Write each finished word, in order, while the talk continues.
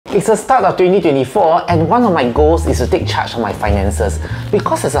It's the start of 2024 and one of my goals is to take charge of my finances.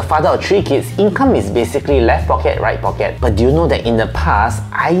 Because as a father of 3 kids, income is basically left pocket, right pocket. But do you know that in the past,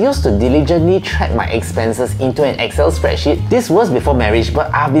 I used to diligently track my expenses into an Excel spreadsheet? This was before marriage, but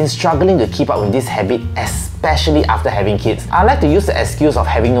I've been struggling to keep up with this habit, especially after having kids. I like to use the excuse of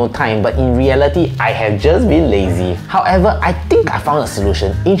having no time, but in reality, I have just been lazy. However, I think I found a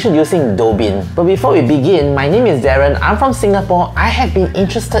solution. Introducing Dobin. But before we begin, my name is Darren, I'm from Singapore. I have been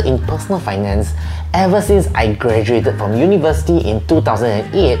interested in personal finance ever since I graduated from university in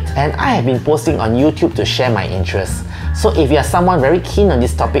 2008, and I have been posting on YouTube to share my interests. So if you are someone very keen on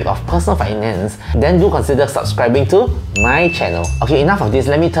this topic of personal finance, then do consider subscribing to my channel. Okay, enough of this,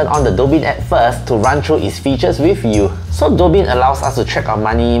 let me turn on the Dobin app first to run through its features with you. So Dobin allows us to track our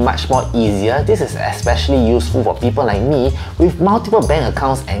money much more easier. This is especially useful for people like me with multiple bank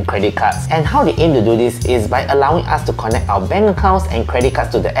accounts and credit cards. And how they aim to do this is by allowing us to connect our bank accounts and credit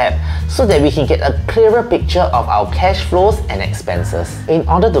cards to the app so that we can get a clearer picture of our cash flows and expenses. In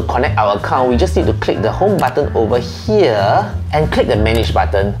order to connect our account, we just need to click the home button over here and click the manage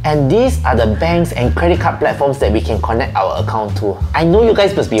button. And these are the banks and credit card platforms that we can connect our account to. I know you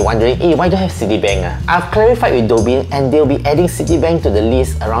guys must be wondering, hey, why don't I have Citibank? I've clarified with Dobin and they'll be adding Citibank to the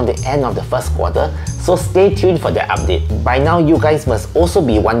list around the end of the first quarter, so stay tuned for their update. By now, you guys must also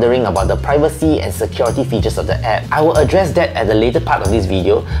be wondering about the privacy and security features of the app. I will address that at the later part of this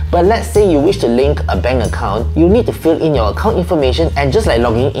video, but let's say you wish to link a bank account, you need to fill in your account information, and just like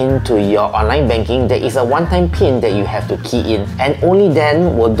logging into your online banking, there is a one-time PIN that you have to key in, and only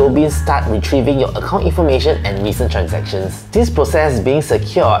then will Dobin start retrieving your account information and recent transactions. This process being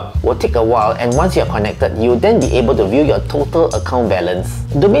secured will take a while, and once you're connected, you'll then be able to view your total account balance.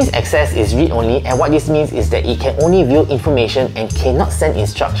 Dobin's access is read-only, and what this means is that it can only view information and cannot send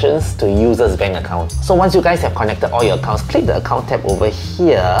instructions to users' bank account. So once you guys have connected all your accounts, click the account tab over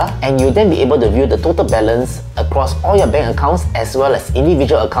here, and you'll then be able to view the total balance across all your bank accounts as well as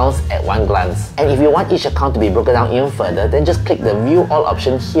individual accounts at one glance. And if you want each account to be broken down even further, then just click the view all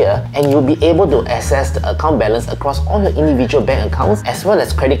option here, and you'll be able to access the account balance across all your individual bank accounts as well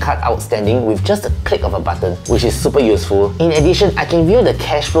as credit card outstanding with just a click of a button, which is super useful. In addition, I can view the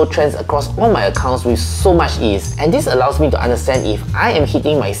cash flow trends across all my accounts with so much ease, and this allows me to understand if I am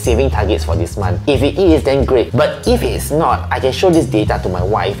hitting my saving targets for this month. If it is, then great, but if it is not, I can show this data to my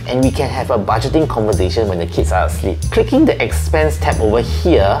wife and we can have a budgeting conversation when the kids are asleep. Clicking the expense tab over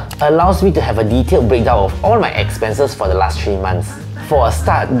here allows me to have a detailed breakdown of all my expenses for the last 3 months. For a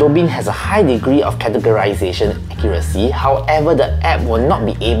start, Dobin has a high degree of categorization accuracy. However, the app will not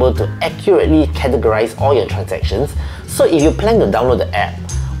be able to accurately categorize all your transactions. So if you plan to download the app,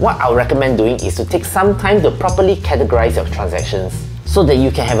 what I would recommend doing is to take some time to properly categorize your transactions so that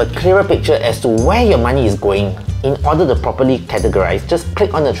you can have a clearer picture as to where your money is going. In order to properly categorize, just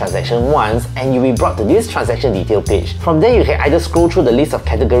click on the transaction once and you'll be brought to this transaction detail page. From there, you can either scroll through the list of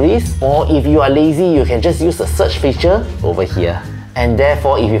categories, or if you are lazy, you can just use the search feature over here. And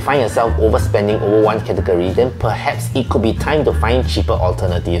therefore, if you find yourself overspending over one category, then perhaps it could be time to find cheaper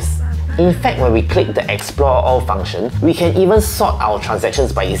alternatives. In fact, when we click the Explore All function, we can even sort our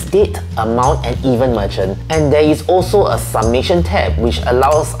transactions by its date, amount, and even merchant. And there is also a Summation tab which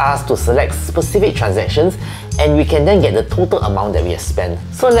allows us to select specific transactions, and we can then get the total amount that we have spent.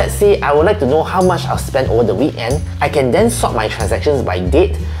 So let's say I would like to know how much I've spent over the weekend. I can then sort my transactions by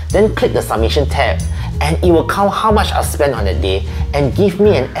date, then click the Summation tab, and it will count how much I've spent on that day and give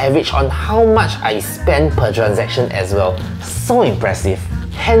me an average on how much I spend per transaction as well. So impressive.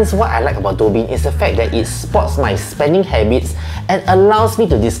 Hence, what I like about Dobin is the fact that it spots my spending habits and allows me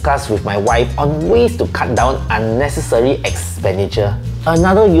to discuss with my wife on ways to cut down unnecessary expenditure.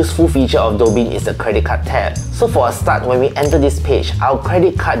 Another useful feature of Dobin is the credit card tab. So for a start, when we enter this page, our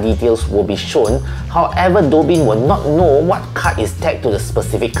credit card details will be shown. However, Dobin will not know what card is tagged to the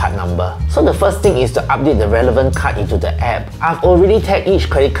specific card number. So the first thing is to update the relevant card into the app. I've already tagged each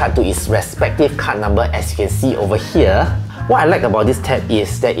credit card to its respective card number, as you can see over here. What I like about this tab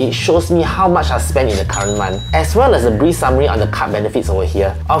is that it shows me how much I spent in the current month, as well as a brief summary on the card benefits over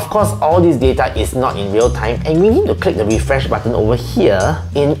here. Of course, all this data is not in real time, and we need to click the refresh button over here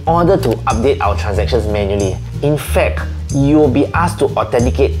in order to update our transactions manually. In fact, you will be asked to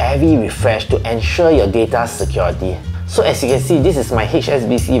authenticate every refresh to ensure your data's security. So as you can see, this is my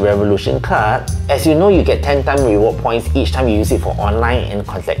HSBC Revolution card. As you know, you get 10 times reward points each time you use it for online and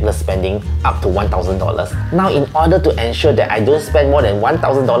contactless spending up to $1,000. Now, in order to ensure that I don't spend more than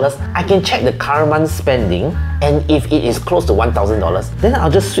 $1,000, I can check the current month's spending, and if it is close to $1,000, then I'll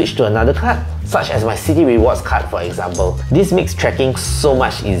just switch to another card, such as my Citi Rewards card for example. This makes tracking so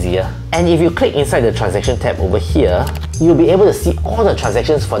much easier. And if you click inside the transaction tab over here, you'll be able to see all the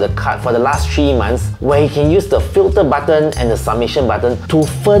transactions for the card for the last 3 months, where you can use the filter button and the submission button to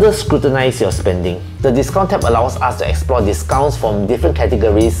further scrutinize your spending. The discount tab allows us to explore discounts from different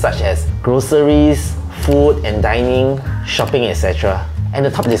categories such as groceries, food and dining, shopping, etc. And the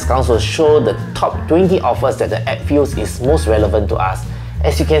top discounts will show the top 20 offers that the app feels is most relevant to us.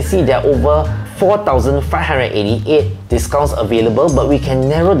 As you can see, there are over 4,588 discounts available, but we can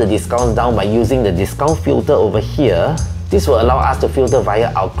narrow the discounts down by using the discount filter over here. This will allow us to filter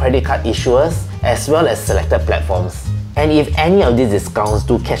via our credit card issuers as well as selected platforms. And if any of these discounts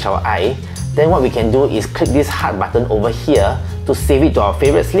do catch our eye, then what we can do is click this heart button over here to save it to our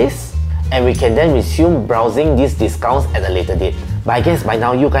favorites list, and we can then resume browsing these discounts at a later date. But I guess by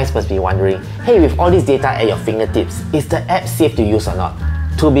now you guys must be wondering, hey, with all this data at your fingertips, is the app safe to use or not?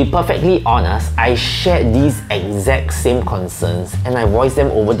 To be perfectly honest, I shared these exact same concerns and I voiced them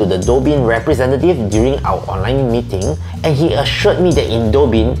over to the Dobin representative during our online meeting, and he assured me that in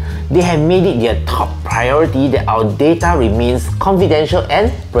Dobin, they have made it their top priority that our data remains confidential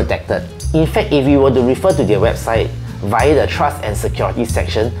and protected. In fact, if you were to refer to their website, via the Trust and Security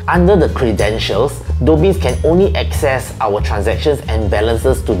section, under the Credentials, Dobins can only access our transactions and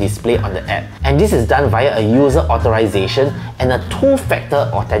balances to display on the app. And this is done via a user authorization and a 2-factor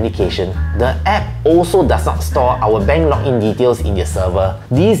authentication. The app also does not store our bank login details in the server.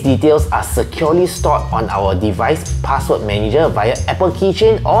 These details are securely stored on our device password manager via Apple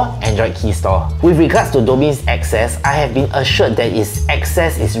Keychain or Android Key Store. With regards to Dobin's access, I have been assured that its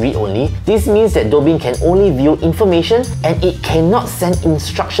access is read-only. This means that Dobin can only view information and it cannot send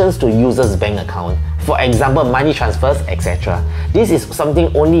instructions to users' bank account. For example, money transfers, etc. This is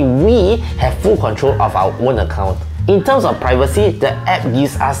something only we have full control of our own account. In terms of privacy, the app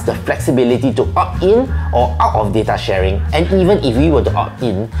gives us the flexibility to opt in or out of data sharing. And even if we were to opt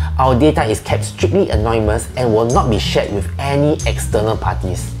in, our data is kept strictly anonymous and will not be shared with any external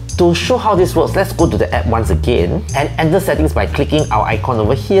parties. To show how this works, let's go to the app once again and enter settings by clicking our icon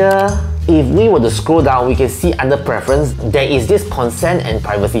over here. If we were to scroll down, we can see under Preference, there is this Consent and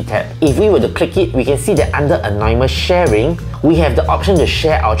Privacy tab. If we were to click it, we can see that under Anonymous Sharing, we have the option to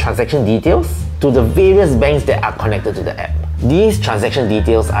share our transaction details to the various banks that are connected to the app. These transaction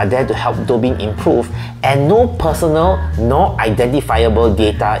details are there to help Dobin improve, and no personal nor identifiable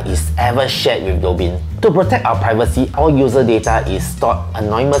data is ever shared with Dobin. To protect our privacy, all user data is stored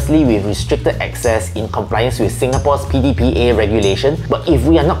anonymously with restricted access in compliance with Singapore's PDPA regulation. But if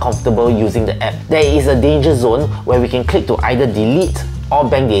we are not comfortable using the app, there is a danger zone where we can click to either delete or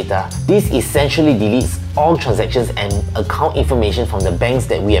bank data. This essentially deletes all transactions and account information from the banks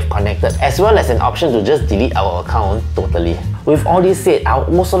that we have connected, as well as an option to just delete our account totally. With all this said, I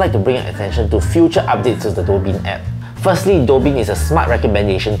would also like to bring your attention to future updates to the Dobin app. Firstly, Dobin is a smart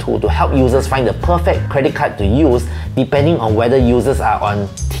recommendation tool to help users find the perfect credit card to use depending on whether users are on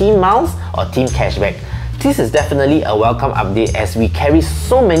Team Miles or Team Cashback. This is definitely a welcome update as we carry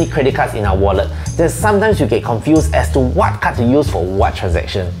so many credit cards in our wallet that sometimes you get confused as to what card to use for what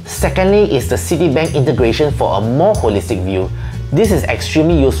transaction. Secondly is the Citibank integration for a more holistic view. This is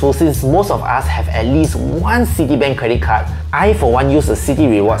extremely useful since most of us have at least one Citibank credit card. I for one use the Citi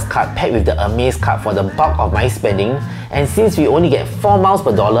Rewards card paired with the Amaze card for the bulk of my spending, and since we only get 4 miles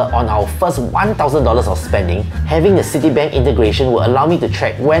per dollar on our first $1,000 of spending, having the Citibank integration will allow me to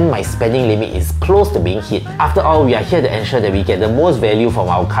track when my spending limit is close to being hit. After all, we are here to ensure that we get the most value from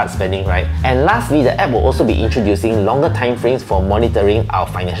our card spending, right? And lastly, the app will also be introducing longer time frames for monitoring our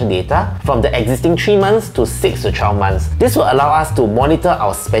financial data from the existing 3 months to 6 to 12 months. This will allow us to monitor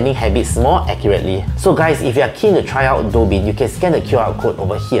our spending habits more accurately. So guys, if you are keen to try out Dobin, you can scan the QR code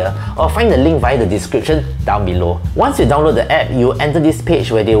over here or find the link via the description down below. Once you download the app, you will enter this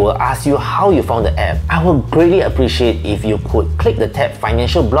page where they will ask you how you found the app. I would greatly appreciate if you could click the tab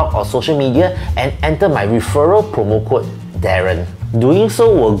Financial Blog or Social Media and enter my referral promo code Darren. Doing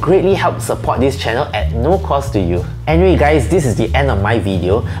so will greatly help support this channel at no cost to you. Anyway guys, this is the end of my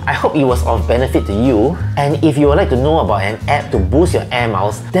video. I hope it was of benefit to you. And if you would like to know about an app to boost your air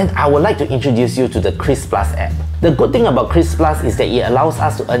miles, then I would like to introduce you to the Kris Plus app. The good thing about Kris Plus is that it allows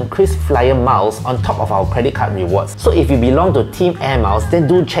us to earn Kris Flyer miles on top of our credit card rewards. So if you belong to Team Air Miles, then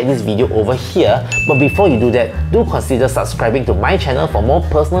do check this video over here. But before you do that, do consider subscribing to my channel for more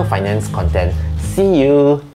personal finance content. See you!